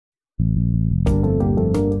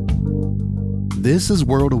This is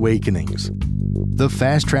World Awakenings, the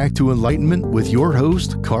fast track to enlightenment with your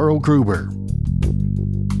host, Carl Gruber.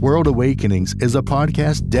 World Awakenings is a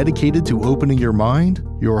podcast dedicated to opening your mind,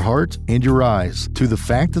 your heart, and your eyes to the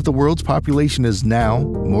fact that the world's population is now,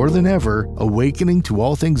 more than ever, awakening to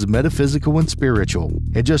all things metaphysical and spiritual,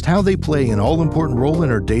 and just how they play an all-important role in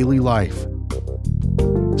our daily life.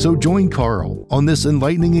 So join Carl on this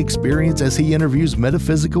enlightening experience as he interviews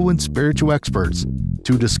metaphysical and spiritual experts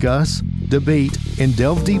to discuss, debate, and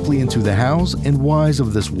delve deeply into the hows and whys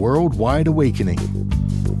of this worldwide awakening.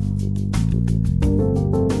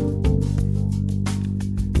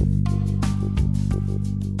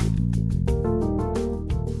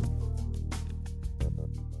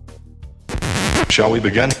 Shall we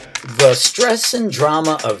begin? The stress and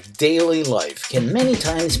drama of daily life can many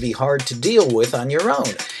times be hard to deal with on your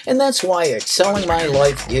own, and that's why Excelling My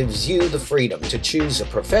Life gives you the freedom to choose a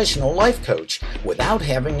professional life coach without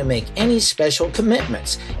having to make any special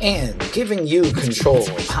commitments, and giving you control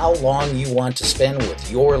of how long you want to spend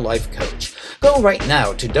with your life coach. Go right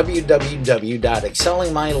now to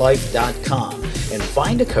www.excellingmylife.com and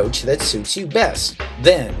find a coach that suits you best.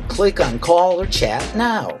 Then click on Call or Chat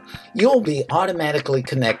Now. You'll be automatically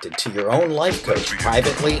connected to your own life coach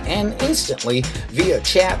privately and instantly via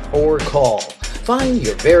chat or call. Find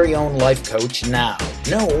your very own life coach now.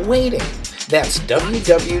 No waiting. That's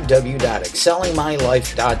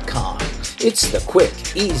www.excellingmylife.com. It's the quick,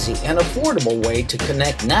 easy, and affordable way to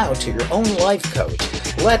connect now to your own life coach.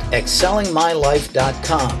 Let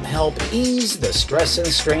excellingmylife.com help ease the stress and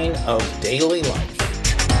strain of daily life.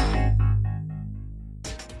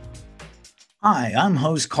 Hi, I'm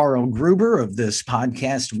host Carl Gruber of this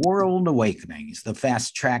podcast, World Awakenings, the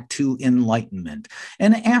fast track to enlightenment.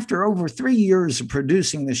 And after over 3 years of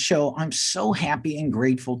producing the show, I'm so happy and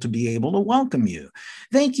grateful to be able to welcome you.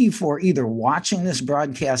 Thank you for either watching this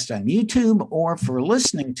broadcast on YouTube or for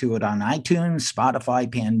listening to it on iTunes,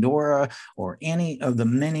 Spotify, Pandora, or any of the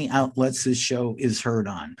many outlets this show is heard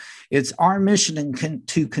on. It's our mission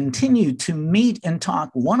to continue to meet and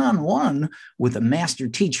talk one-on-one with the master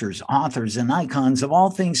teachers, authors, and icons of all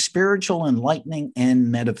things spiritual, enlightening,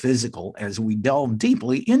 and metaphysical as we delve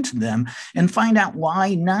deeply into them and find out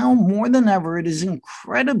why now more than ever it is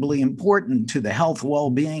incredibly important to the health,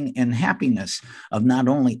 well-being, and happiness of not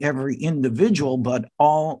only every individual, but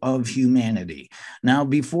all of humanity. Now,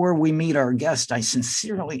 before we meet our guest, I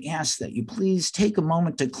sincerely ask that you please take a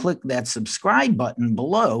moment to click that subscribe button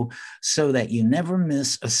below so that you never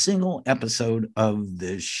miss a single episode of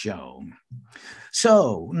this show.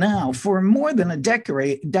 So now, for more than a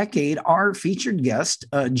decade, our featured guest,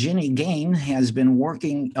 Ginny Gane, has been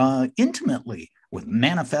working intimately with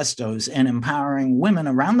manifestos and empowering women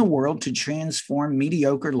around the world to transform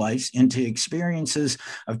mediocre lives into experiences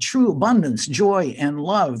of true abundance, joy, and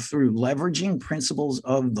love through leveraging principles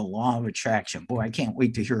of the law of attraction. Boy, I can't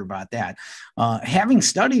wait to hear about that. Having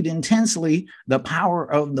studied intensely the power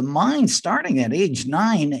of the mind starting at age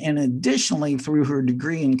 9, and additionally through her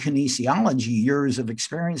degree in kinesiology, years of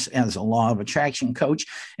experience as a law of attraction coach,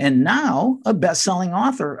 and now a best-selling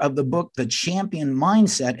author of the book, The Champion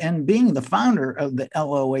Mindset, and being the founder of the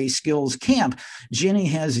LOA Skills Camp, Ginny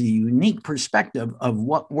has a unique perspective of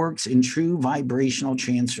what works in true vibrational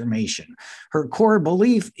transformation. Her core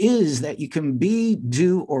belief is that you can be,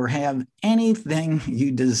 do, or have anything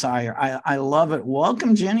you desire. I love it.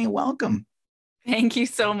 Welcome, Ginny. Welcome. Thank you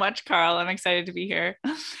so much, Carl. I'm excited to be here.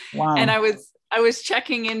 Wow. And I was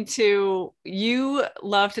checking into, you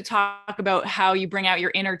love to talk about how you bring out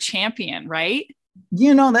your inner champion, right?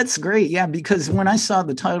 You know, that's great. Yeah, because when I saw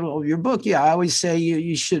the title of your book, I always say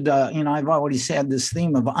you should, I've always had this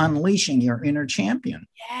theme of unleashing your inner champion.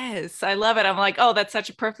 Yes, I love it. I'm like, oh, that's such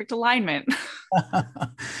a perfect alignment.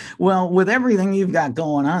 Well, with everything you've got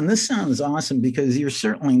going on, this sounds awesome because you're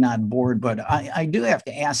certainly not bored, but I do have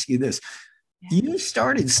to ask you this. You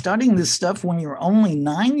started studying this stuff when you were only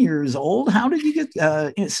 9 years old. How did you get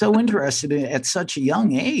so interested in it at such a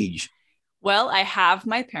young age? Well, I have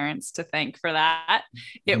my parents to thank for that.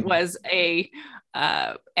 It was and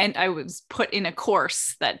I was put in a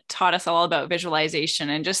course that taught us all about visualization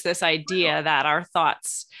and just this idea that our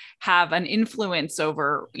thoughts have an influence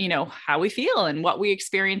over, how we feel and what we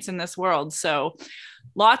experience in this world. So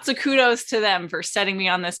lots of kudos to them for setting me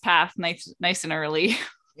on this path nice and early.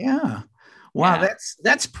 Yeah. Wow. Yeah.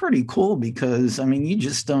 That's pretty cool because, you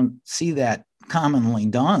just don't see that commonly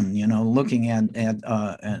done, looking at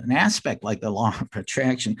an aspect like the law of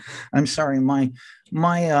attraction. I'm sorry, my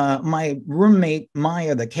roommate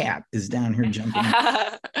Maya the cat is down here jumping.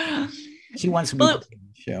 She wants to be on the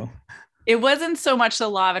show. It wasn't so much the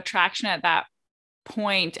law of attraction at that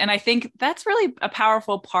point. And I think that's really a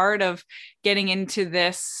powerful part of getting into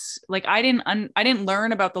this. Like I didn't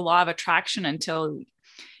learn about the law of attraction until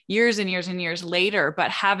years and years and years later,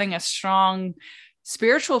 but having a strong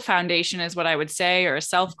spiritual foundation is what I would say, or a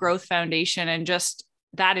self-growth foundation. And just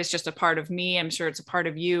that is just a part of me. I'm sure it's a part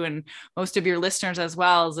of you and most of your listeners as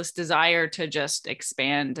well, is this desire to just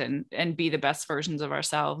expand and be the best versions of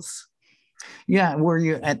ourselves. Yeah. Were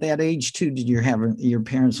you at that age too? Did you have your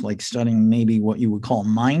parents like studying maybe what you would call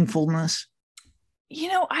mindfulness?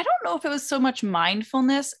 I don't know if it was so much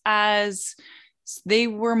mindfulness as they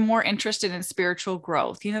were more interested in spiritual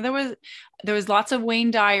growth. There was lots of Wayne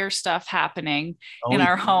Dyer stuff happening in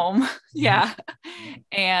our home. Yeah.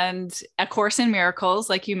 And A Course in Miracles,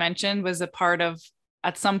 like you mentioned, was a part of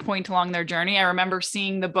at some point along their journey. I remember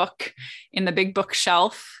seeing the book in the big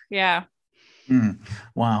bookshelf. Yeah.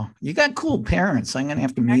 Wow. You got cool parents. I'm going to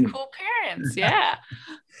have to meet them. Cool parents. Yeah.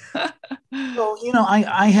 So,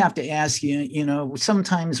 I have to ask you,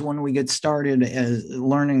 sometimes when we get started as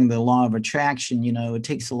learning the law of attraction, it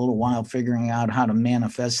takes a little while figuring out how to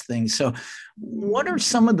manifest things. So what are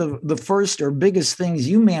some of the first or biggest things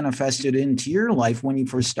you manifested into your life when you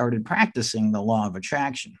first started practicing the law of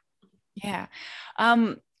attraction? Yeah.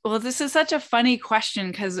 Well, this is such a funny question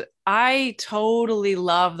because I totally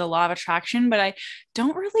love the law of attraction, but I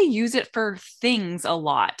don't really use it for things a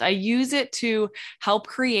lot. I use it to help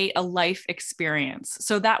create a life experience.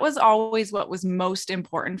 So that was always what was most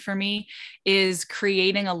important for me, is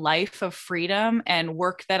creating a life of freedom and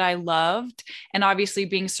work that I loved, and obviously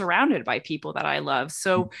being surrounded by people that I love.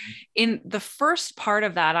 So in the first part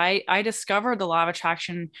of that, I discovered the law of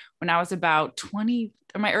attraction when I was about 20,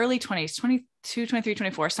 or my early 20s, 22, 23,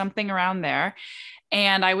 24, something around there.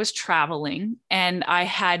 And I was traveling and I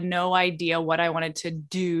had no idea what I wanted to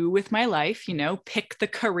do with my life, pick the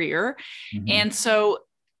career. And so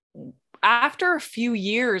after a few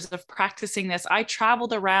years of practicing this, I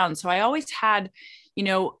traveled around. So I always had,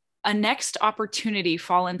 a next opportunity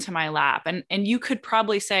fall into my lap. And you could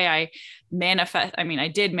probably say I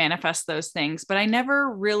did manifest those things, but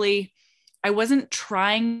I wasn't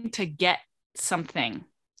trying to get something.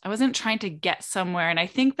 I wasn't trying to get somewhere. And I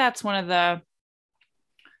think that's one of the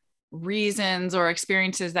reasons or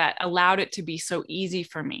experiences that allowed it to be so easy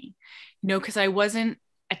for me, because I wasn't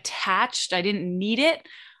attached. I didn't need it.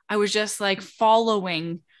 I was just like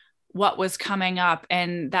following what was coming up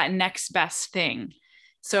and that next best thing.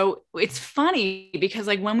 So it's funny because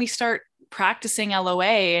like when we start practicing LOA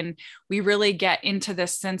and we really get into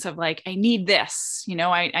this sense of like, I need this,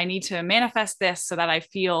 I need to manifest this so that I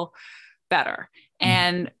feel better.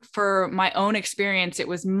 And for my own experience, it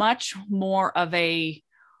was much more of a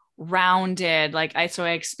rounded, I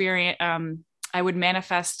would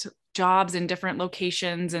manifest jobs in different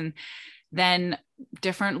locations and then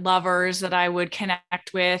different lovers that I would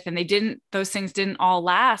connect with. And those things didn't all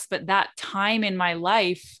last, but that time in my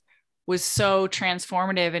life was so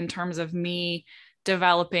transformative in terms of me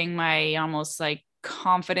developing my almost like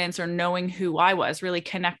confidence or knowing who I was, really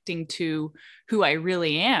connecting to who I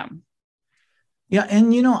really am. Yeah.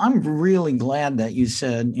 And, I'm really glad that you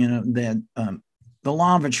said, that the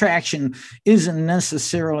law of attraction isn't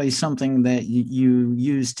necessarily something that you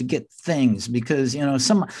use to get things, because,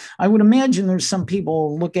 I would imagine there's some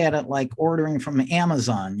people look at it like ordering from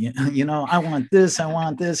Amazon. I want this.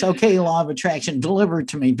 Okay, law of attraction delivered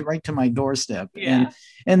to me right to my doorstep. Yeah.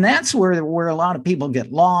 And that's where a lot of people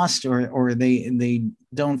get lost or they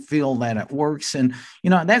don't feel that it works. And,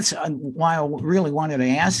 that's why I really wanted to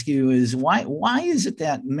ask you is why is it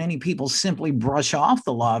that many people simply brush off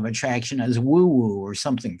the law of attraction as woo-woo or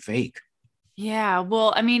something fake? Yeah.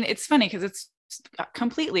 Well, it's funny because it's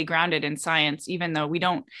completely grounded in science, even though we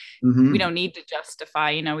don't need to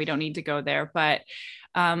justify, we don't need to go there. But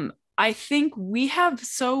I think we have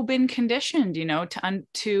so been conditioned,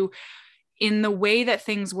 to in the way that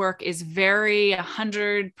things work is very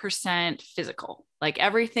 100% physical. Like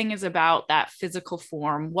everything is about that physical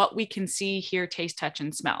form, what we can see, hear, taste, touch,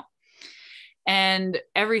 and smell. And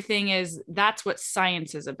that's what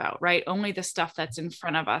science is about, right? Only the stuff that's in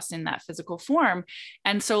front of us in that physical form.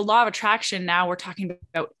 And so law of attraction, now we're talking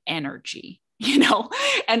about energy,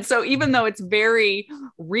 And so even though it's very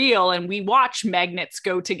real and we watch magnets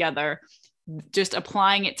go together, just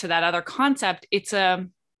applying it to that other concept,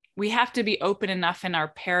 we have to be open enough in our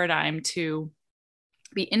paradigm to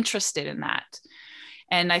be interested in that.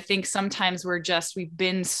 And I think sometimes we've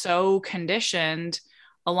been so conditioned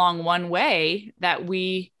along one way that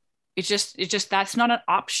it's just that's not an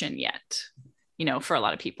option yet, for a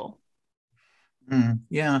lot of people.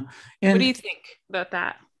 Yeah. And what do you think about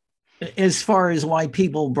that? As far as why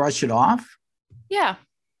people brush it off? Yeah.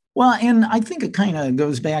 Well, and I think it kind of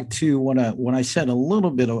goes back to what I said a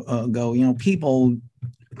little bit ago. You know, people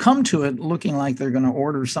come to it looking like they're going to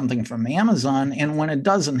order something from Amazon, and when it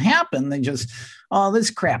doesn't happen, they just, oh, this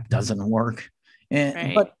crap doesn't work.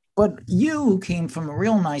 And Right. but you came from a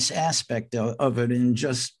real nice aspect of it, and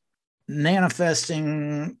just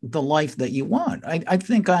manifesting the life that you want. I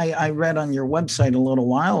think I read on your website a little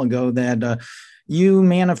while ago that you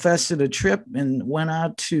manifested a trip and went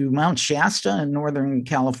out to Mount Shasta in Northern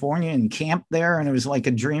California and camped there, and it was like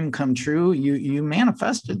a dream come true. You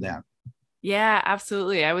manifested that. Yeah,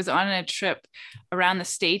 absolutely. I was on a trip around the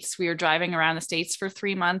States. We were driving around the States for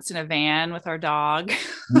 3 months in a van with our dog.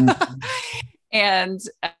 Mm-hmm. And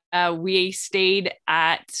we stayed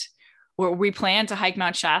at where we planned to hike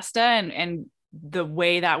Mount Shasta. And the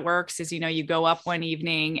way that works is, you go up one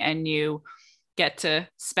evening and you get to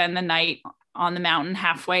spend the night on the mountain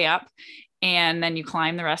halfway up, and then you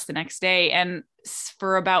climb the rest the next day. And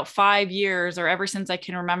for about 5 years, or ever since I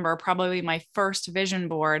can remember, probably my first vision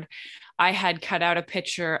board, I had cut out a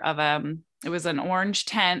picture of it was an orange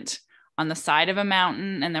tent on the side of a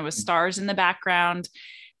mountain, and there was stars in the background.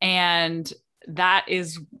 And that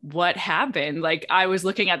is what happened. Like, I was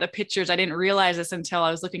looking at the pictures. I didn't realize this until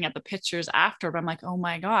I was looking at the pictures after, but I'm like, oh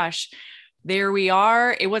my gosh, there we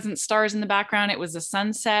are. It wasn't stars in the background. It was a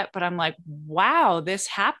sunset, but I'm like, wow, this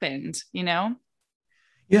happened.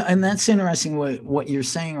 Yeah, and that's interesting what you're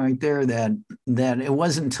saying right there, that it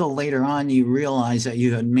wasn't until later on you realized that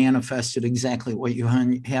you had manifested exactly what you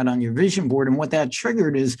had on your vision board. And what that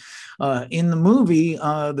triggered is in the movie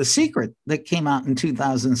The Secret that came out in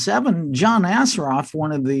 2007, John Assaraf,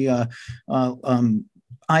 one of the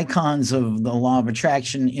icons of the law of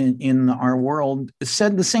attraction in our world,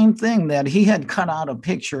 said the same thing, that he had cut out a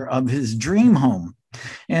picture of his dream home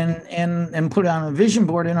and put it on a vision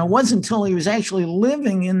board. And it wasn't until he was actually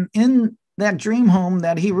living in that dream home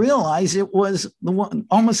that he realized it was the one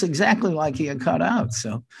almost exactly like he had cut out.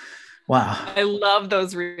 So, wow. I love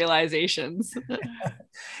those realizations.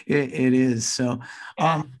 It is. So,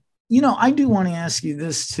 Yeah. I do want to ask you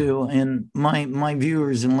this too, and my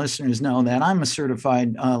viewers and listeners know that I'm a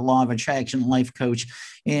certified law of attraction life coach,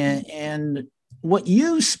 and what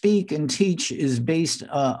you speak and teach is based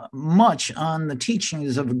much on the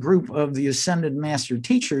teachings of a group of the ascended master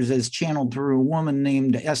teachers, as channeled through a woman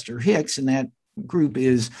named Esther Hicks, and that group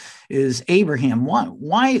is Abraham.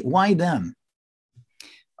 Why them?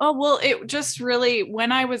 Oh, well, it just really,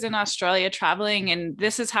 when I was in Australia traveling, and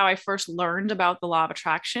this is how I first learned about the law of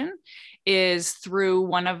attraction, is through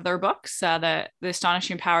one of their books, the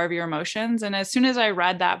Astonishing Power of Your Emotions. And as soon as I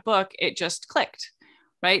read that book, it just clicked.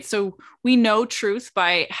 Right. So we know truth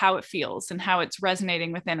by how it feels and how it's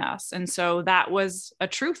resonating within us. And so that was a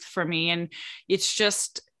truth for me. And it's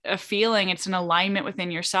just a feeling, it's an alignment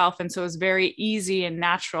within yourself. And so it's very easy and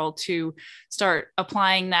natural to start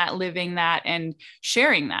applying that, living that, and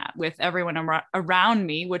sharing that with everyone around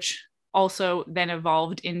me, which also then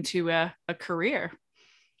evolved into a career.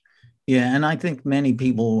 Yeah. And I think many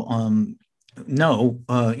people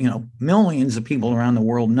millions of people around the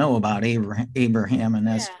world know about Abraham and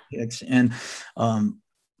Esther Hicks, and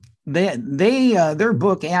their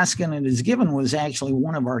book Asking It Is Given was actually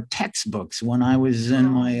one of our textbooks when I was in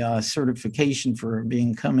my certification for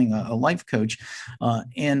becoming a life coach,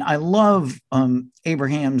 and I love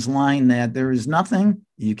Abraham's line that there is nothing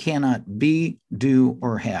you cannot be, do,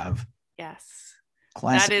 or have. Yes.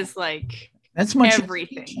 Classic. That is like that's much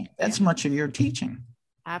everything. That's much of your teaching.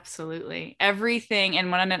 Absolutely. Everything.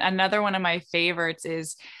 And another one of my favorites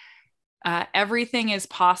is everything is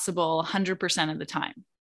possible 100% of the time.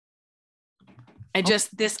 And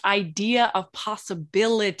just this idea of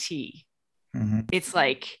possibility. Mm-hmm. It's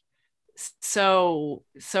like so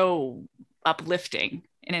uplifting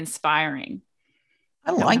and inspiring.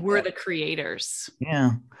 I like we're that. The creators.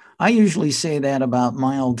 Yeah. I usually say that about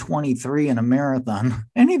mile 23 in a marathon.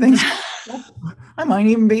 Anything's I might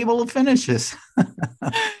even be able to finish this.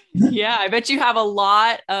 Yeah, I bet you have a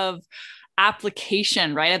lot of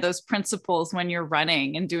application, right, of those principles when you're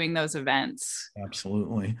running and doing those events.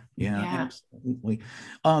 Absolutely. Yeah. Absolutely.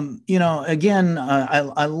 Again,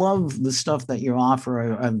 I love the stuff that you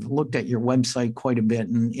offer. I've looked at your website quite a bit,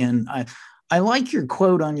 and I like your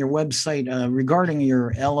quote on your website regarding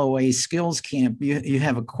your LOA skills camp. You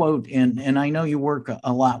have a quote, and I know you work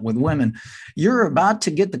a lot with women. You're about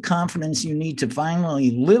to get the confidence you need to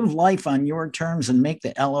finally live life on your terms and make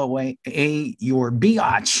the LOA your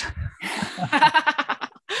biatch.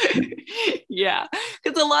 Yeah,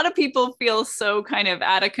 because a lot of people feel so kind of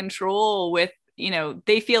out of control with,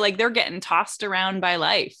 they feel like they're getting tossed around by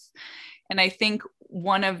life. And I think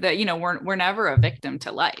one of the, we're never a victim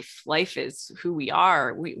to life. Life is who we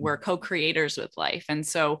are. We're co-creators with life. And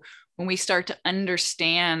so when we start to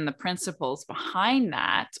understand the principles behind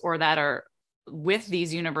that, or that are with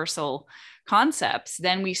these universal concepts,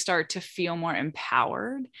 then we start to feel more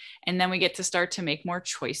empowered, and then we get to start to make more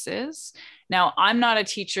choices. Now, I'm not a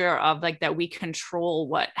teacher of like that we control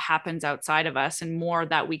what happens outside of us, and more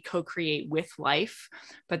that we co-create with life,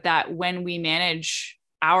 but that when we manage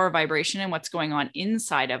our vibration and what's going on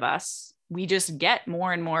inside of us, we just get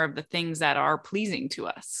more and more of the things that are pleasing to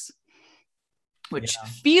us, which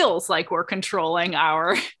feels like we're controlling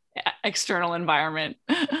our external environment.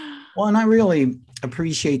 Well, and I really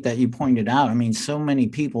appreciate that you pointed out. I mean, so many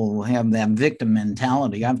people have that victim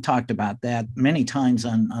mentality. I've talked about that many times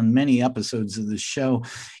on many episodes of the show.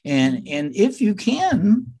 And if you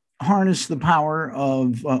can harness the power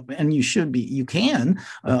of, and you can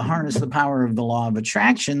harness the power of the law of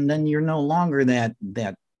attraction, then you're no longer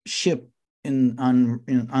that ship on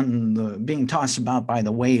the being tossed about by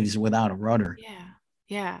the waves without a rudder.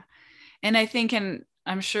 Yeah. And I think, and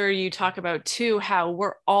I'm sure you talk about too,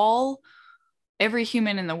 how every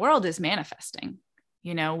human in the world is manifesting.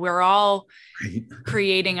 We're all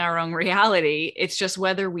creating our own reality. It's just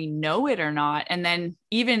whether we know it or not. And then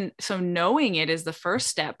even so, knowing it is the first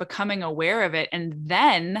step, becoming aware of it, and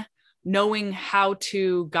then knowing how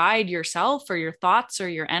to guide yourself or your thoughts or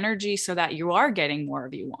your energy so that you are getting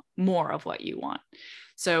more of what you want.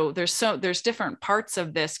 So there's different parts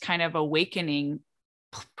of this kind of awakening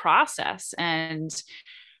process, and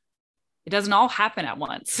it doesn't all happen at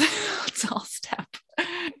once. It's all step.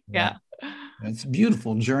 Yeah. It's a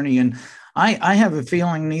beautiful journey. And I have a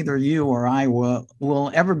feeling neither you or I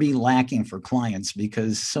will ever be lacking for clients,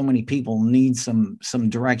 because so many people need some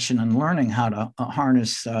direction and learning how to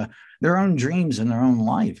harness their own dreams in their own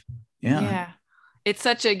life. Yeah. It's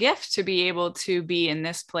such a gift to be able to be in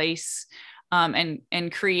this place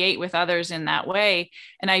and create with others in that way.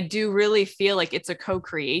 And I do really feel like it's a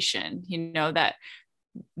co-creation, that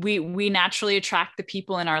we naturally attract the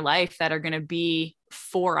people in our life that are going to be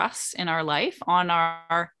for us in our life on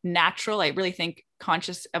our natural. I really think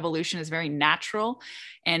conscious evolution is very natural,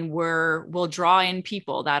 and we'll draw in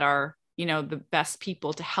people that are, the best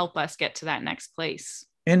people to help us get to that next place.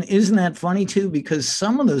 And isn't that funny too? Because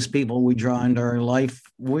some of those people we draw into our life,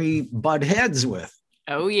 we butt heads with.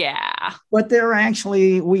 Oh yeah. But they're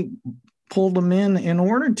actually, we pulled them in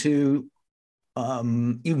order to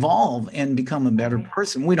evolve and become a better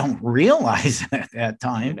person. We don't realize it at that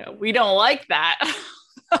time. We don't like that.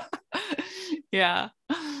 Yeah.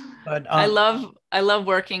 But I love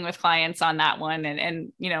working with clients on that one,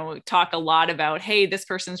 and talk a lot about, hey, this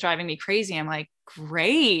person's driving me crazy. I'm like,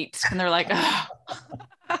 great. And they're like, oh.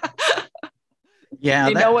 Yeah,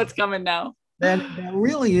 they know what's coming now. That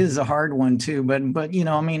really is a hard one too. But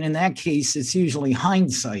in that case, it's usually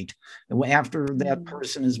hindsight. After that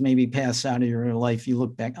person has maybe passed out of your life, you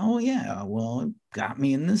look back, oh yeah, well, it got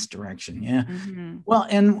me in this direction. Yeah. Mm-hmm. Well,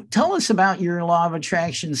 and tell us about your Law of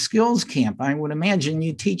Attraction Skills Camp. I would imagine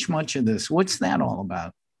you teach much of this. What's that all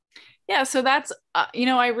about? Yeah. So that's,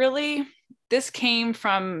 this came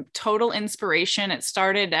from total inspiration. It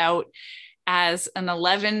started out as an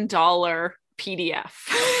 $11 PDF.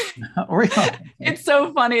 Really? It's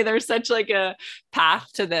so funny. There's such like a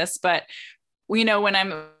path to this, but when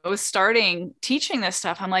I was starting teaching this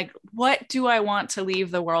stuff, I'm like, what do I want to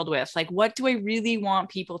leave the world with? Like, what do I really want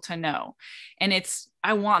people to know? And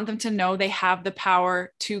I want them to know they have the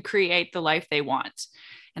power to create the life they want.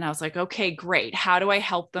 And I was like, okay, great. How do I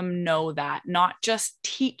help them know that? Not just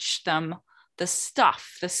teach them the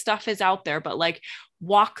stuff is out there, but like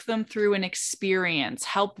walk them through an experience,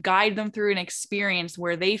 help guide them through an experience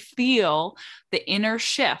where they feel the inner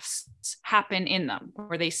shifts happen in them,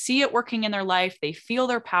 where they see it working in their life, they feel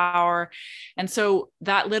their power. And so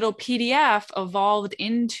that little PDF evolved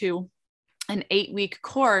into an 8-week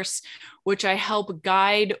course, which I help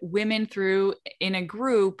guide women through in a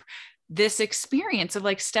group, this experience of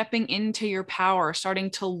like stepping into your power,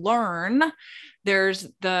 starting to learn. There's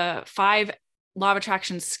the 5 Law of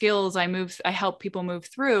Attraction skills I help people move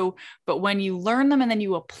through. But when you learn them and then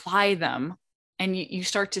you apply them and you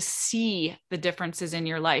start to see the differences in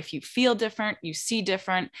your life, you feel different, you see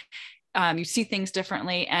different, you see things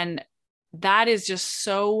differently. And that is just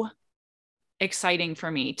so exciting for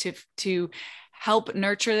me to help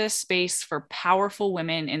nurture this space for powerful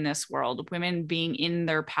women in this world, women being in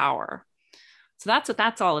their power. So that's what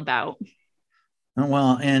that's all about.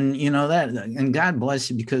 Well, and that, and God bless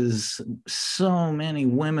you, because so many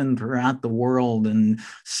women throughout the world and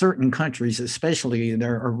certain countries, especially, they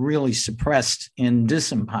are really suppressed and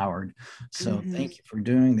disempowered. So thank you for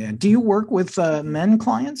doing that. Do you work with men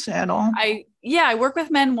clients at all? I work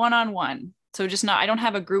with men one-on-one. So just not, I don't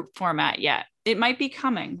have a group format yet. It might be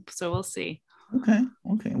coming, so we'll see. Okay.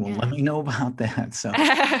 Well, let me know about that. So.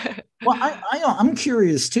 Well, I'm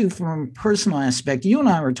curious too, from a personal aspect. You and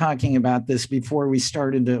I were talking about this before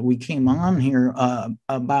we came on here,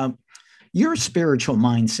 about your spiritual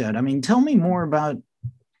mindset. I mean, tell me more about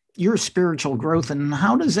your spiritual growth and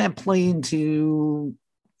how does that play into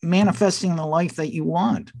manifesting the life that you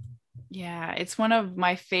want? Yeah, it's one of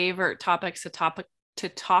my favorite topics to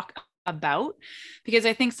talk about, because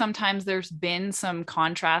I think sometimes there's been some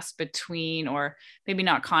contrast between, or maybe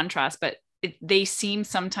not contrast, but they seem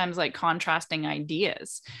sometimes like contrasting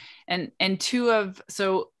ideas. And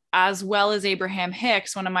so as well as Abraham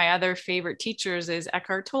Hicks, one of my other favorite teachers is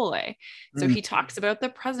Eckhart Tolle. So he talks about the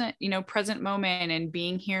present moment and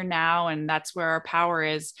being here now, and that's where our power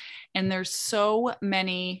is. And there's so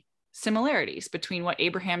many similarities between what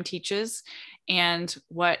Abraham teaches and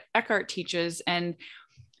what Eckhart teaches. And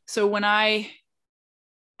so when I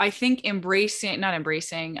think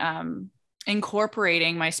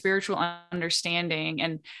incorporating my spiritual understanding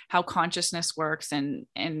and how consciousness works and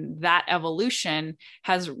that evolution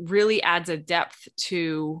really adds a depth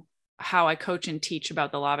to how I coach and teach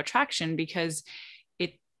about the law of attraction, because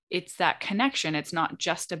it's that connection. It's not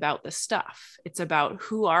just about the stuff. It's about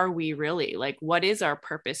who are we really? Like, what is our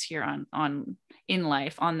purpose here in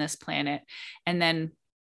life on this planet? And then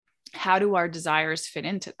how do our desires fit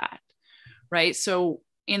into that? Right. So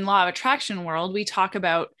in law of attraction world, we talk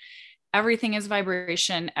about everything is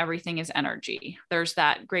vibration, everything is energy. There's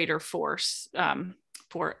that greater force,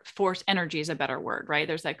 force energy is a better word, right?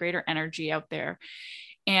 There's that greater energy out there.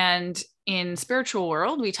 And in spiritual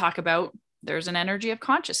world, we talk about there's an energy of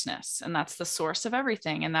consciousness, and that's the source of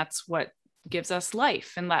everything. And that's what gives us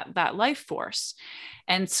life, and that life force.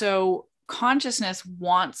 And so consciousness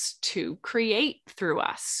wants to create through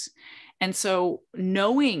us. And so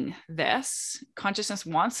knowing this, consciousness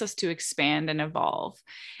wants us to expand and evolve,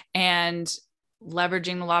 and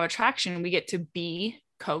leveraging the law of attraction, we get to be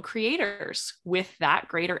co-creators with that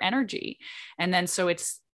greater energy. And then, so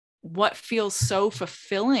it's what feels so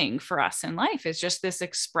fulfilling for us in life is just this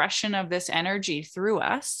expression of this energy through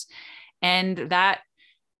us. And that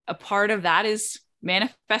a part of that is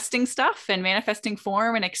manifesting stuff and manifesting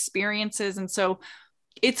form and experiences. And so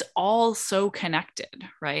it's all so connected,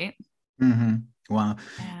 right? Mm-hmm. Wow.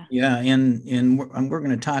 Yeah. And we're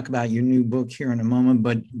going to talk about your new book here in a moment,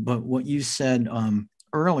 but what you said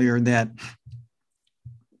earlier, that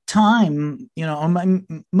time,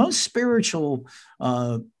 most spiritual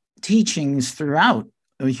teachings throughout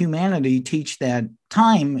humanity teach that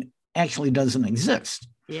time actually doesn't exist.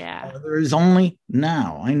 Yeah. There is only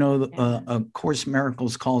now. I know Course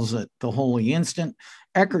Miracles calls it the holy instant.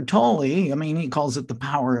 Eckhart Tolle, he calls it the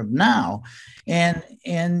power of now.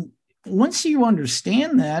 And once you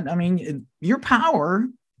understand that, your power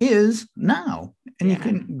is now, and you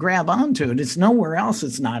can grab onto it. It's nowhere else.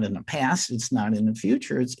 It's not in the past. It's not in the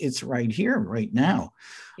future. It's right here, right now.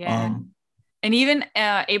 Yeah. And even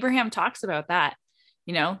Abraham talks about that.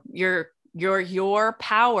 Your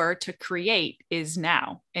power to create is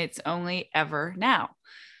now. It's only ever now.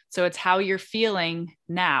 So it's how you're feeling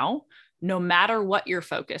now, no matter what you're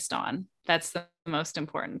focused on. That's the most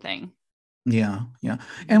important thing. Yeah.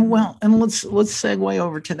 And let's segue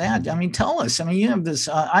over to that. Tell us, you have this,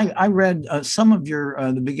 I read some of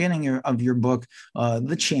the beginning of your book,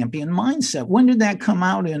 The Champion Mindset. When did that come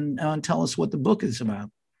out, and tell us what the book is about?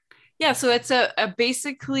 Yeah. So it's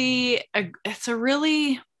it's a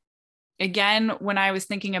really, again, when I was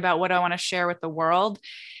thinking about what I want to share with the world,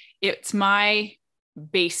 it's my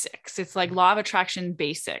basics. It's like law of attraction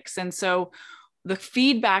basics. And so the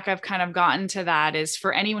feedback I've kind of gotten to that is,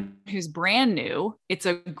 for anyone who's brand new, it's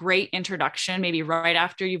a great introduction, maybe right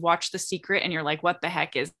after you've watched The Secret and you're like, what the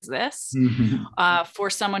heck is this? Mm-hmm. For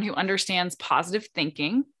someone who understands positive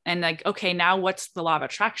thinking and like, okay, now what's the law of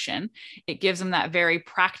attraction? It gives them that very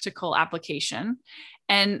practical application.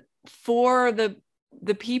 And for the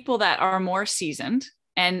people that are more seasoned,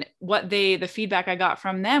 and the feedback I got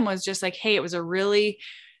from them was just like, hey, it was a really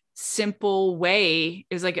simple way.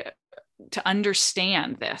 It was like to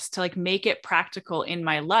understand this, to like make it practical in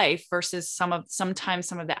my life, versus sometimes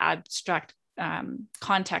some of the abstract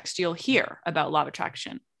context you'll hear about law of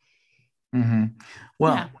attraction. Mm-hmm.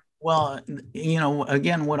 Well, Well,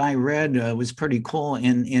 again, what I read was pretty cool.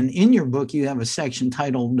 And in your book, you have a section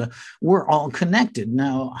titled "We're All Connected."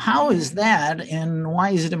 Now, how is that, and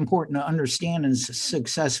why is it important to understand and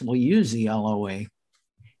successfully use the LOA?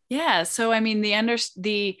 Yeah. So, I mean,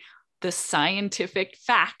 the scientific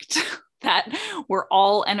fact that we're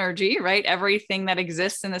all energy, right? Everything that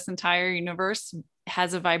exists in this entire universe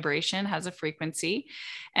has a vibration, has a frequency.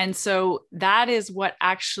 And so that is what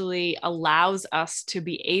actually allows us to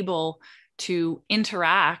be able to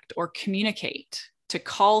interact or communicate, to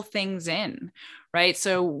call things in, right?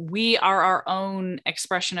 So we are our own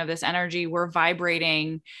expression of this energy. We're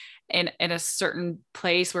vibrating in a certain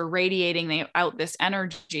place. We're radiating out this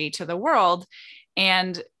energy to the world.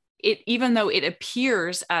 And even though it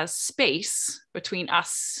appears as space between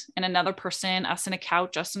us and another person, us in a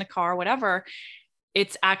couch, us in a car, whatever,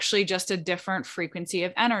 it's actually just a different frequency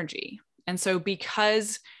of energy. And so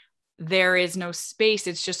because there is no space,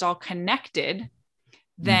 it's just all connected,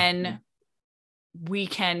 then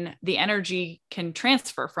the energy can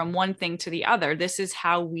transfer from one thing to the other. This is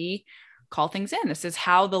how we call things in. This is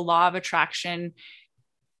how the law of attraction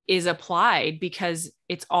is applied, because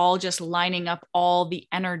it's all just lining up all the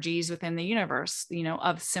energies within the universe,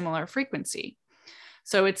 of similar frequency.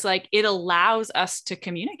 So it's like, it allows us to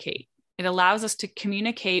communicate. It allows us to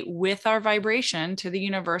communicate with our vibration to the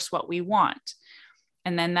universe what we want.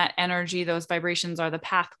 And then that energy, those vibrations are the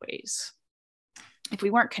pathways. If we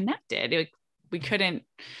weren't connected, we couldn't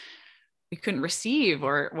receive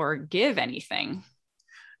or give anything.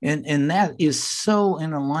 And that is so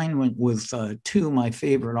in alignment with two of my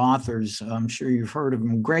favorite authors. I'm sure you've heard of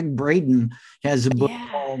them. Greg Braden has a book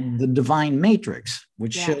called The Divine Matrix,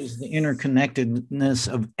 which shows the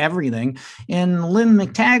interconnectedness of everything. And Lynn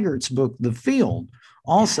McTaggart's book, The Field,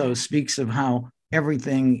 also speaks of how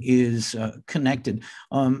everything is connected.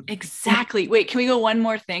 Exactly. Wait, can we go one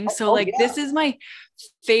more thing? So this is my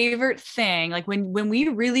favorite thing. Like when we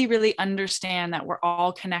really, really understand that we're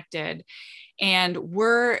all connected, and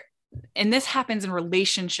this happens in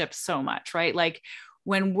relationships so much, right? Like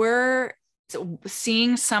when we're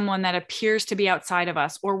seeing someone that appears to be outside of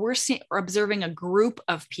us, or we're observing a group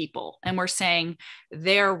of people and we're saying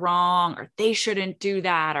they're wrong, or they shouldn't do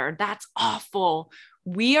that, or that's awful.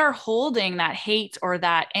 We are holding that hate or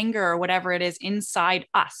that anger or whatever it is inside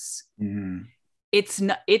us. Mm-hmm. It's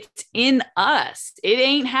in us. It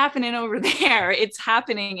ain't happening over there. It's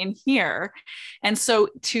happening in here. And so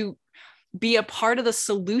to be a part of the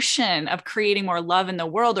solution of creating more love in the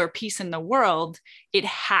world or peace in the world, it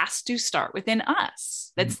has to start within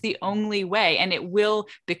us. That's the only way. And it will,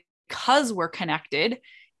 because we're connected,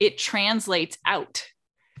 it translates out.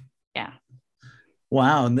 Yeah.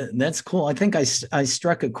 Wow, that's cool. I think I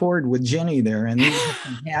struck a chord with Ginny there, and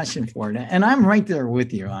passion for it. And I'm right there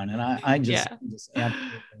with you on it. I just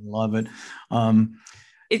absolutely love it.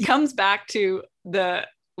 It comes back to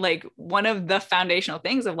one of the foundational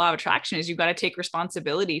things of law of attraction is you've got to take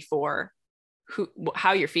responsibility for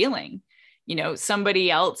how you're feeling. Somebody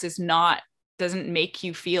else doesn't make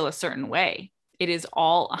you feel a certain way. It is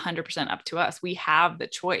all 100% up to us. We have the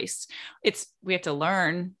choice. We have to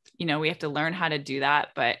learn, we have to learn how to do that,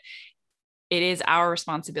 but it is our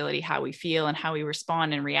responsibility how we feel and how we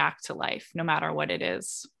respond and react to life, no matter what it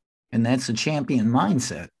is. And that's a champion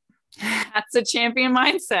mindset. That's a champion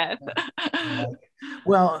mindset.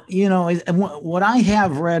 Well, what I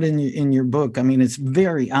have read in your book, I mean, it's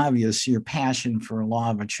very obvious your passion for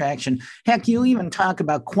law of attraction. Heck, you even talk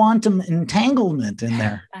about quantum entanglement in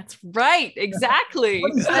there. That's right. Exactly.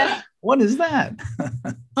 What is that?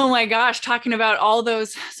 Oh my gosh, talking about all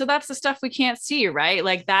those. So that's the stuff we can't see, right?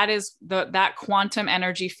 Like that is that quantum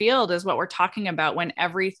energy field is what we're talking about when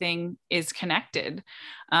everything is connected.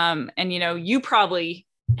 And you probably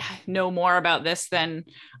know more about this than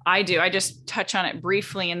I do. I just touch on it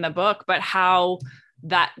briefly in the book, but how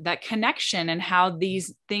that connection and how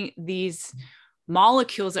these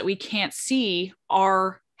molecules that we can't see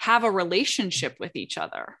have a relationship with each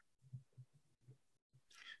other.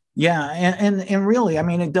 Yeah, and really, I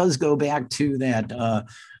mean, it does go back to that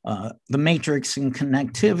the matrix and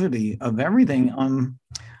connectivity of everything.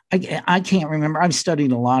 I can't remember. I've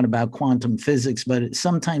studied a lot about quantum physics, but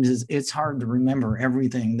sometimes it's hard to remember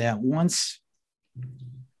everything that once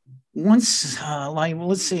like,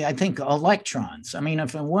 let's see, I think electrons. I mean,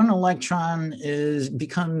 if one electron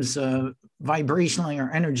becomes vibrationally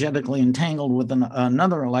or energetically entangled with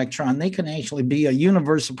another electron, they can actually be a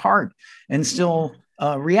universe apart and still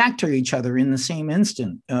react to each other in the same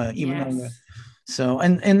instant, though. So,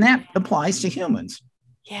 and that applies to humans.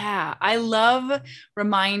 Yeah, I love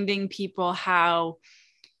reminding people how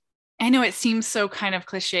I know it seems so kind of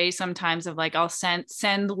cliche sometimes of like, I'll send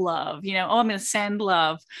love, oh, I'm going to send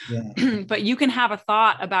love. Yeah. But you can have a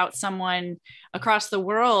thought about someone across the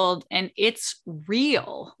world and it's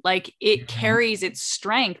real. Like it carries its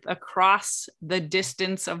strength across the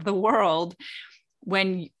distance of the world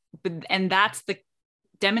and that's the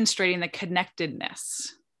demonstrating the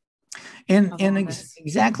connectedness. And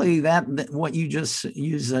exactly that what you just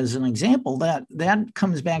used as an example, that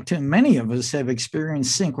comes back to many of us have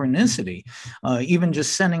experienced synchronicity, even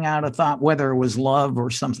just sending out a thought, whether it was love or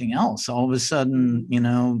something else. All of a sudden,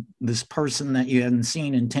 this person that you hadn't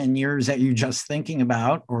seen in 10 years that you're just thinking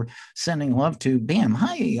about or sending love to, bam,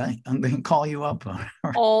 hi, I'm going to call you up.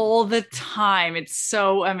 All the time. It's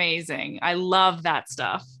so amazing. I love that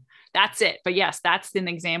stuff. That's it. But yes, that's an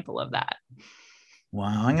example of that.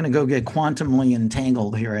 Wow, I'm going to go get quantumly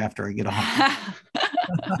entangled here after I get off.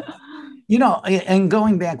 And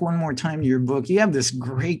going back one more time to your book, you have this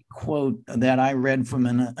great quote that I read from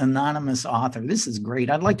an anonymous author. This is great.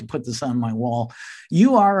 I'd like to put this on my wall.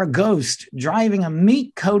 You are a ghost driving a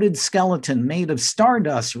meat-coated skeleton made of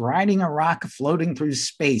stardust, riding a rock floating through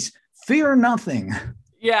space. Fear nothing.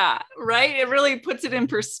 Yeah, right. It really puts it in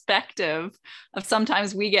perspective of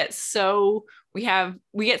sometimes we get so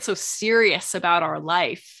serious about our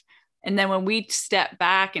life. And then when we step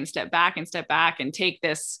back and take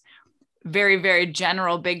this very, very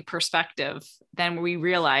general, big perspective, then we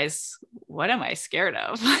realize, what am I scared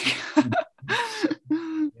of?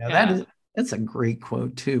 That's a great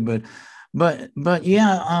quote too. But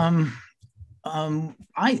yeah,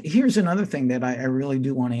 here's another thing that I really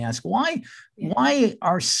do want to ask. Why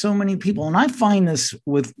are so many people, and I find this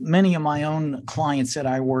with many of my own clients that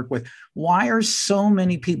I work with, why are so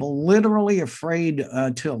many people literally afraid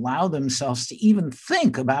to allow themselves to even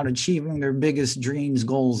think about achieving their biggest dreams,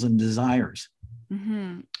 goals, and desires?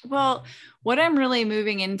 Mm-hmm. Well, what I'm really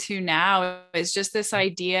moving into now is just this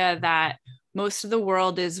idea that most of the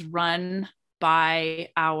world is run by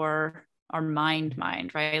our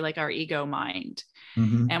mind, right? Like our ego mind.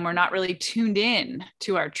 Mm-hmm. And we're not really tuned in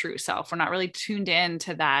to our true self. We're not really tuned in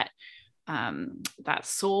to that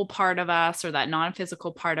soul part of us or that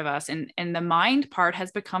non-physical part of us. And the mind part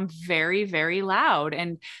has become very, very loud,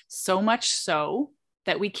 and so much so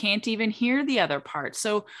that we can't even hear the other part.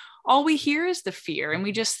 So all we hear is the fear, and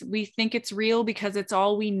we think it's real because it's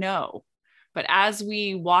all we know. But as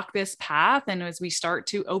we walk this path and as we start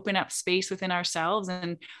to open up space within ourselves,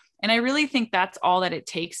 and I really think that's all that it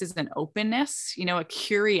takes is an openness, a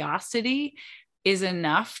curiosity is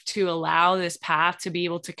enough to allow this path to be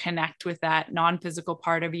able to connect with that non-physical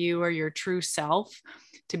part of you or your true self,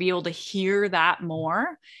 to be able to hear that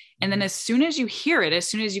more. And then as soon as you hear it, as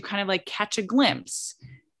soon as you kind of like catch a glimpse,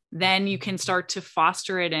 then you can start to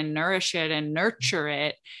foster it and nourish it and nurture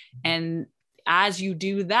it. And as you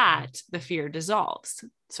do that, the fear dissolves.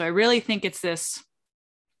 So I really think it's this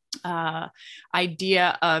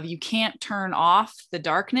idea of you can't turn off the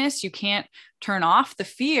darkness, you can't turn off the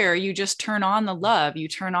fear, you just turn on the love, you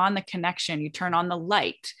turn on the connection, you turn on the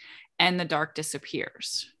light, and the dark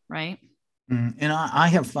disappears, right? And I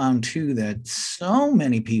have found too that so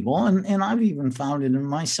many people, and I've even found it in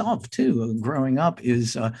myself too, growing up,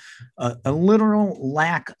 is a literal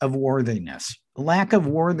lack of worthiness.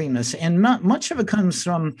 And not much of it comes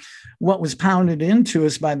from what was pounded into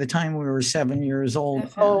us by the time we were 7 years old.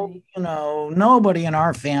 Definitely. Oh, nobody in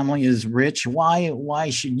our family is rich. Why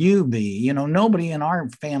should you be? Nobody in our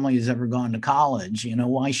family has ever gone to college.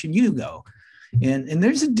 Why should you go? And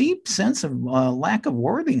there's a deep sense of lack of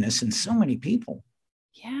worthiness in so many people.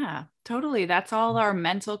 Yeah, totally. That's all our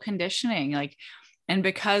mental conditioning. And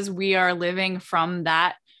because we are living from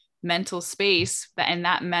that mental space, and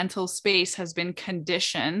that mental space has been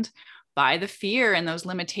conditioned by the fear and those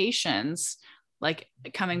limitations, like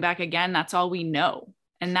coming back again, that's all we know.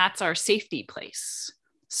 And that's our safety place.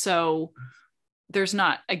 So there's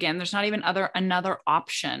not even another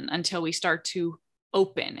option until we start to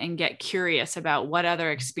open and get curious about what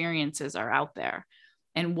other experiences are out there,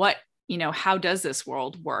 and how does this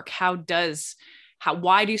world work?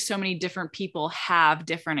 Why do so many different people have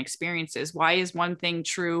different experiences? Why is one thing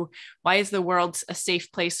true? Why is the world a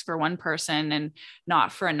safe place for one person and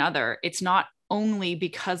not for another? It's not only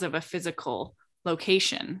because of a physical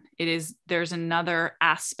location. There's another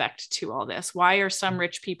aspect to all this. Why are some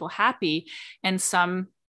rich people happy and some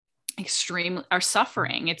extreme are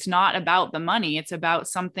suffering? It's not about the money, it's about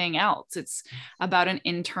something else. It's about an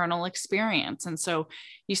internal experience. And so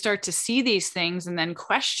you start to see these things and then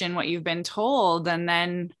question what you've been told, and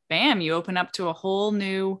then bam, you open up to a whole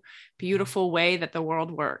new beautiful way that the world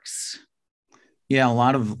works. Yeah, a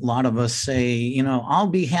lot of us say, I'll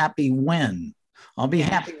be happy when, I'll be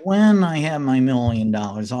happy when I have my $1 million.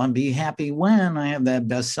 I'll be happy when I have that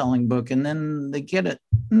best-selling book. And then they get it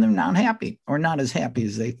and they're not happy, or not as happy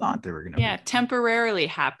as they thought they were going to be. Yeah, temporarily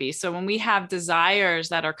happy. So when we have desires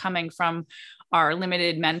that are coming from our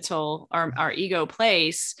limited mental or our ego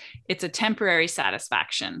place, it's a temporary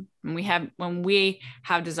satisfaction. When we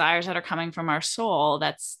have desires that are coming from our soul,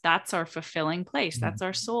 that's our fulfilling place. That's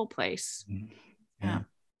our soul place. Yeah.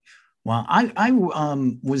 Well, I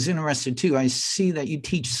was interested too. I see that you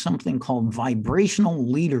teach something called vibrational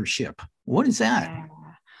leadership. What is that? Yeah.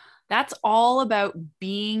 That's all about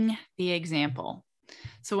being the example.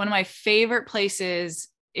 So one of my favorite places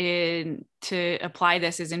to apply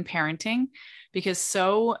this is in parenting, because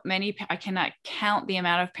so many, I cannot count the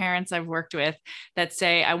amount of parents I've worked with that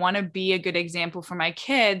say, I want to be a good example for my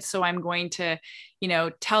kids. So I'm going to,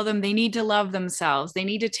 tell them they need to love themselves. They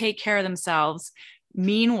need to take care of themselves.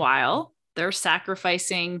 Meanwhile, they're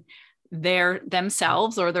sacrificing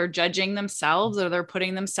themselves, or they're judging themselves, or they're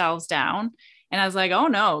putting themselves down. And I was like, oh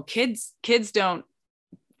no, kids don't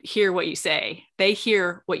hear what you say. They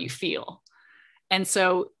hear what you feel. And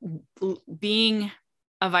so being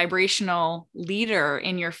a vibrational leader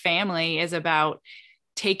in your family is about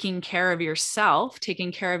taking care of yourself,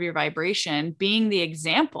 taking care of your vibration, being the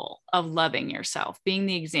example of loving yourself, being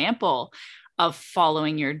the example of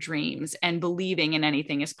following your dreams and believing in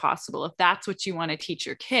anything is possible. If that's what you want to teach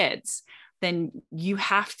your kids, then you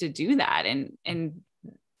have to do that. And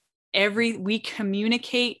we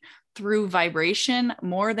communicate through vibration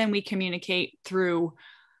more than we communicate through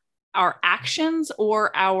our actions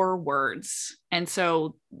or our words. And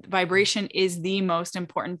so vibration is the most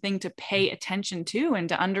important thing to pay attention to and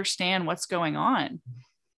to understand what's going on.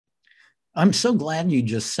 I'm so glad you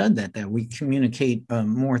just said that we communicate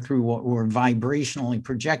more through what we're vibrationally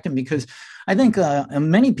projecting, because I think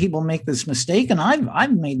many people make this mistake, and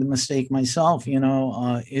I've made the mistake myself,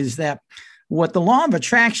 is that what the law of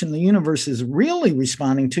attraction, the universe is really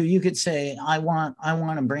responding to. You could say, I want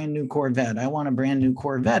a brand new Corvette. I want a brand new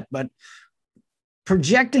Corvette. But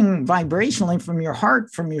projecting vibrationally from your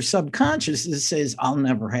heart, from your subconscious, it says, I'll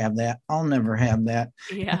never have that. I'll never have that.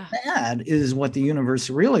 Yeah. And that is what the universe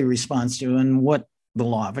really responds to, and what the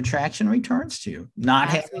law of attraction returns to. Not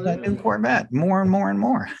Absolutely. Having a new Corvette, more and more and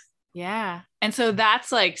more. Yeah. And so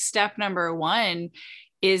that's like step number one,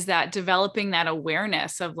 is that developing that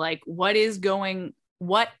awareness of like, what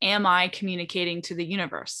am I communicating to the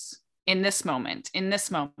universe in this moment,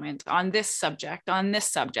 on this subject.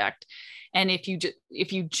 And if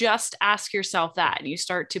you just ask yourself that, and you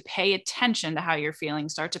start to pay attention to how you're feeling,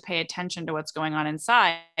 start to pay attention to what's going on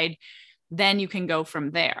inside, then you can go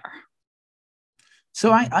from there.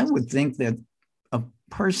 So I would think that a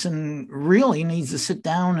person really needs to sit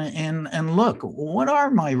down and look, what are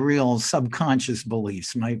my real subconscious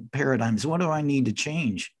beliefs, my paradigms? What do I need to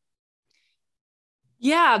change?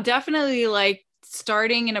 Yeah, definitely. Like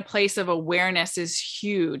starting in a place of awareness is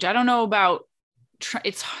huge. I don't know about,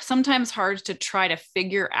 it's sometimes hard to try to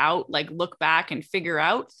figure out, like look back and figure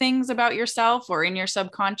out things about yourself or in your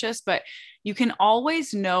subconscious, but you can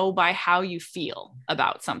always know by how you feel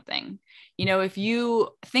about something. If you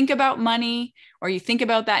think about money, or you think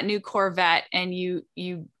about that new Corvette, and you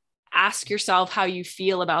ask yourself how you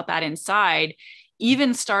feel about that inside,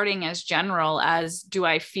 even starting as general as, do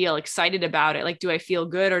I feel excited about it? Like, do I feel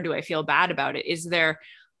good or do I feel bad about it? Is there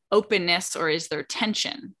openness or is there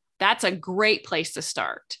tension? That's a great place to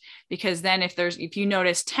start, because then if you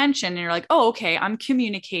notice tension and you're like, oh, okay, I'm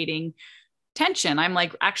communicating tension. I'm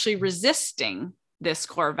like actually resisting this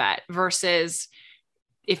Corvette, versus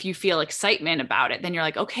if you feel excitement about it, then you're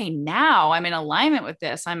like, okay, now I'm in alignment with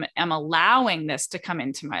this. I'm allowing this to come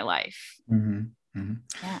into my life. Mm-hmm. Mm-hmm.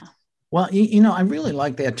 Yeah. Well, I really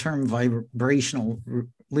like that term, vibrational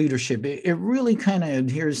leadership. It really kind of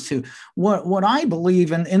adheres to what I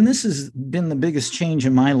believe, and this has been the biggest change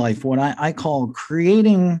in my life, what I call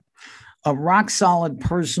creating a rock solid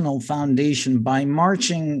personal foundation by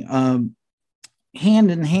marching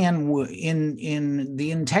hand in hand in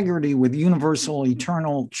the integrity with universal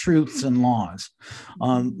eternal truths and laws.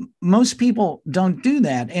 Most people don't do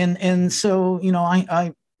that. And so,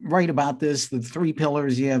 I write about this, the 3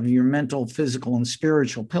 pillars. You have your mental, physical, and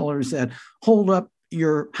spiritual pillars that hold up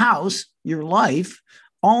your house, your life,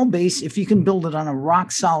 all based, if you can build it on a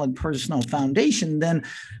rock solid personal foundation, then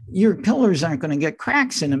your pillars aren't going to get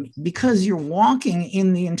cracks in them, because you're walking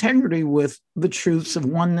in the integrity with the truths of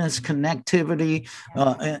oneness, connectivity,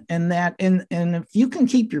 and if you can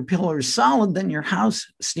keep your pillars solid, then your house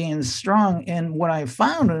stands strong. And what I've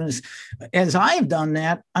found is, as I've done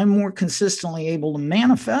that, I'm more consistently able to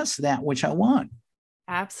manifest that which I want.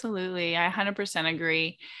 Absolutely. I 100%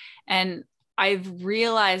 agree. And I've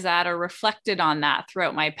realized that or reflected on that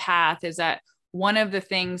throughout my path is that one of the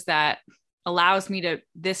things that allows me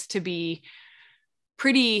to be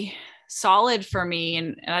pretty solid for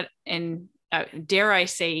me and dare I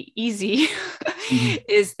say easy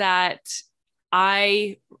is that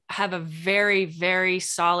I have a very, very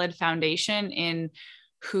solid foundation in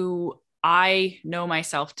who I know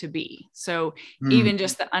myself to be. So even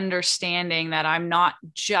just the understanding that I'm not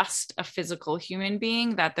just a physical human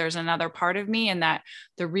being, that there's another part of me and that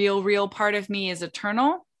the real part of me is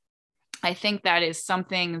eternal. I think that is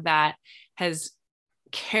something that has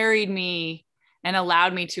carried me and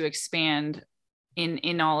allowed me to expand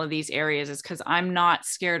in all of these areas, is because I'm not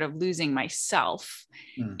scared of losing myself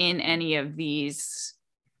in any of these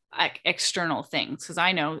external things. Because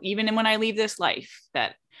I know even when I leave this life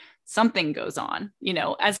that something goes on,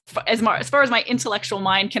 as far as my intellectual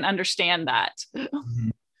mind can understand that.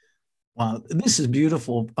 Wow, this is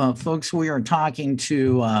beautiful. Folks, we are talking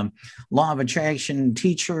to Law of Attraction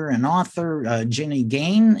teacher and author, Ginny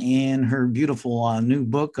Gane, and her beautiful new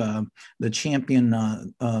book, The Champion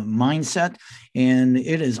Mindset. And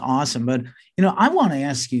it is awesome. But, I want to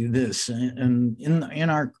ask you this. And in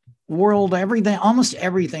our world, almost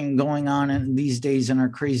everything going on these days in our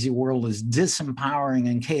crazy world is disempowering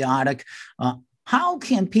and chaotic. How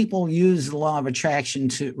can people use the law of attraction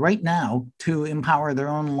right now to empower their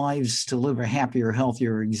own lives to live a happier,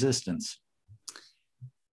 healthier existence?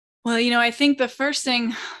 Well, I think the first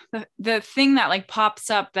thing, the thing that pops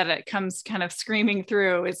up that it comes kind of screaming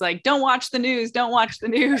through is don't watch the news, don't watch the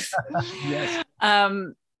news. Yes.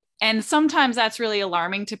 And sometimes that's really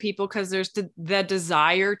alarming to people because there's the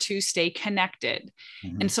desire to stay connected.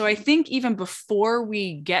 And so I think even before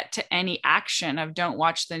we get to any action of don't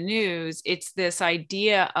watch the news, it's this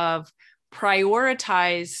idea of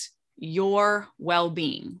prioritize your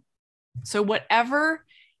well-being. So whatever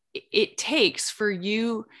it takes for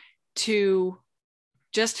you to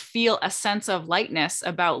just feel a sense of lightness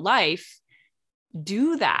about life,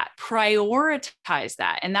 do that, prioritize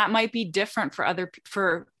that. And that might be different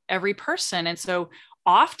for every person. And so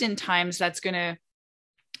oftentimes that's going to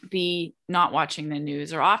be not watching the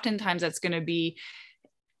news, or oftentimes that's going to be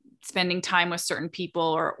spending time with certain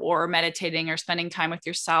people or meditating or spending time with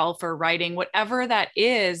yourself or writing, whatever that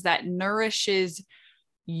is that nourishes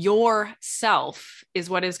yourself is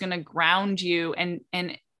what is going to ground you and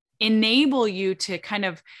enable you to kind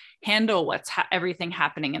of handle everything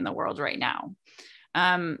happening in the world right now.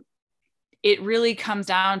 It really comes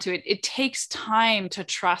down to it. It takes time to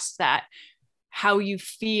trust that how you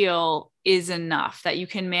feel is enough, that you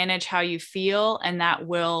can manage how you feel, and that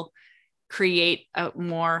will create a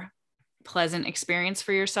more pleasant experience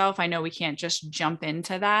for yourself. I know we can't just jump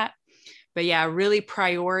into that, but yeah, really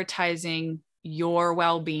prioritizing your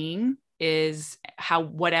well-being is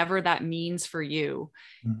whatever that means for you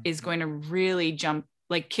is going to really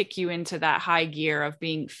kick you into that high gear of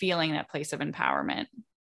feeling that place of empowerment.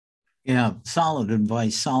 Yeah, solid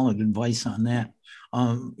advice on that.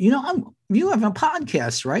 You have a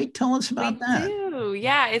podcast, right? Tell us about that. Do.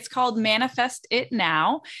 Yeah, it's called Manifest It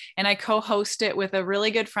Now. And I co-host it with a really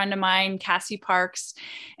good friend of mine, Cassie Parks.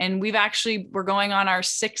 And we're going on our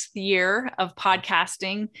 6th year of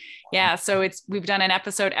podcasting. Yeah. So we've done an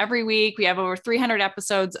episode every week. We have over 300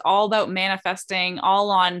 episodes all about manifesting, all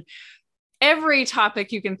on every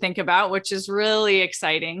topic you can think about, which is really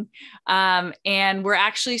exciting. And we're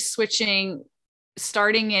actually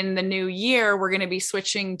starting in the new year, we're going to be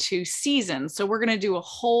switching to seasons. So we're going to do a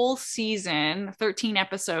whole season, 13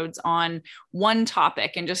 episodes on one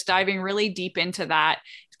topic and just diving really deep into that.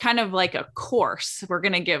 It's kind of like a course. We're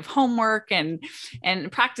going to give homework and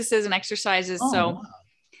practices and exercises. Wow.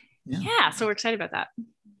 So we're excited about that.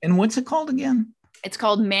 And what's it called again? It's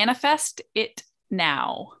called Manifest It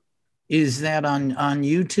Now. Is that on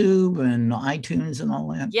YouTube and iTunes and all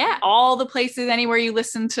that? Yeah, all the places, anywhere you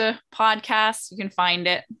listen to podcasts, you can find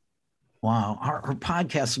it. Wow, our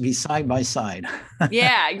podcasts will be side by side.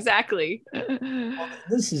 Yeah, exactly. Well,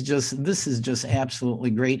 this is just absolutely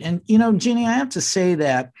great. And Ginny, I have to say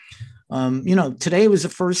that today was the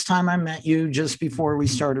first time I met you just before we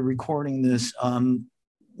started recording this.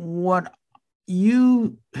 What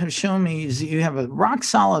you have shown me is that you have a rock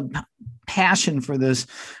solid passion for this,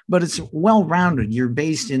 but it's well-rounded. You're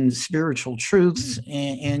based in spiritual truths,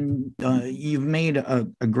 and you've made a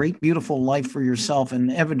great, beautiful life for yourself. And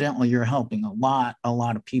evidently you're helping a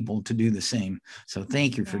lot of people to do the same. So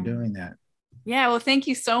thank you for doing that. Yeah. Well, thank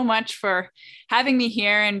you so much for having me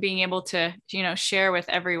here and being able to, share with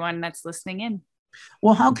everyone that's listening in.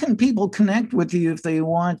 Well, how can people connect with you if they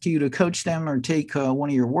want you to coach them or take one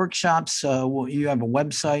of your workshops? You have a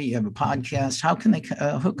website, you have a podcast. How can they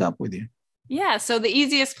hook up with you? Yeah, so the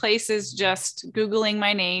easiest place is just Googling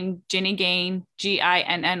my name, Ginny Gane, GINNY,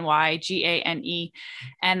 GANE,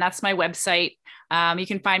 and that's my website. You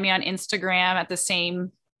can find me on Instagram at the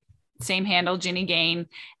same handle, Ginny Gane,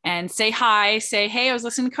 and say hi, say, hey, I was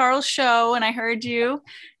listening to Carl's show and I heard you,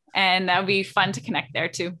 and that would be fun to connect there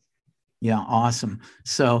too. Yeah, awesome.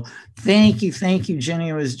 So thank you, Ginny.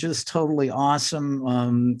 It was just totally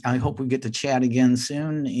awesome. I hope we get to chat again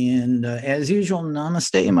soon. And as usual,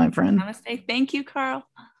 namaste, my friend. Namaste. Thank you, Carl.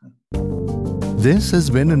 This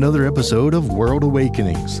has been another episode of World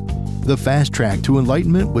Awakenings, the fast track to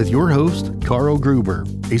enlightenment with your host, Carl Gruber,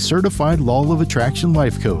 a certified law of attraction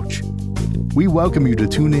life coach. We welcome you to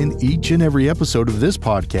tune in each and every episode of this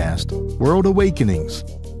podcast, World Awakenings,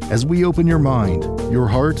 as we open your mind, your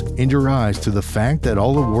heart, and your eyes to the fact that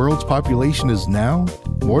all the world's population is now,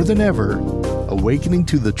 more than ever, awakening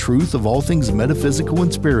to the truth of all things metaphysical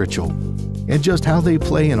and spiritual, and just how they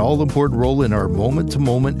play an all-important role in our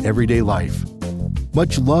moment-to-moment everyday life.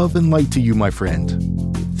 Much love and light to you, my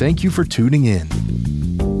friend. Thank you for tuning in.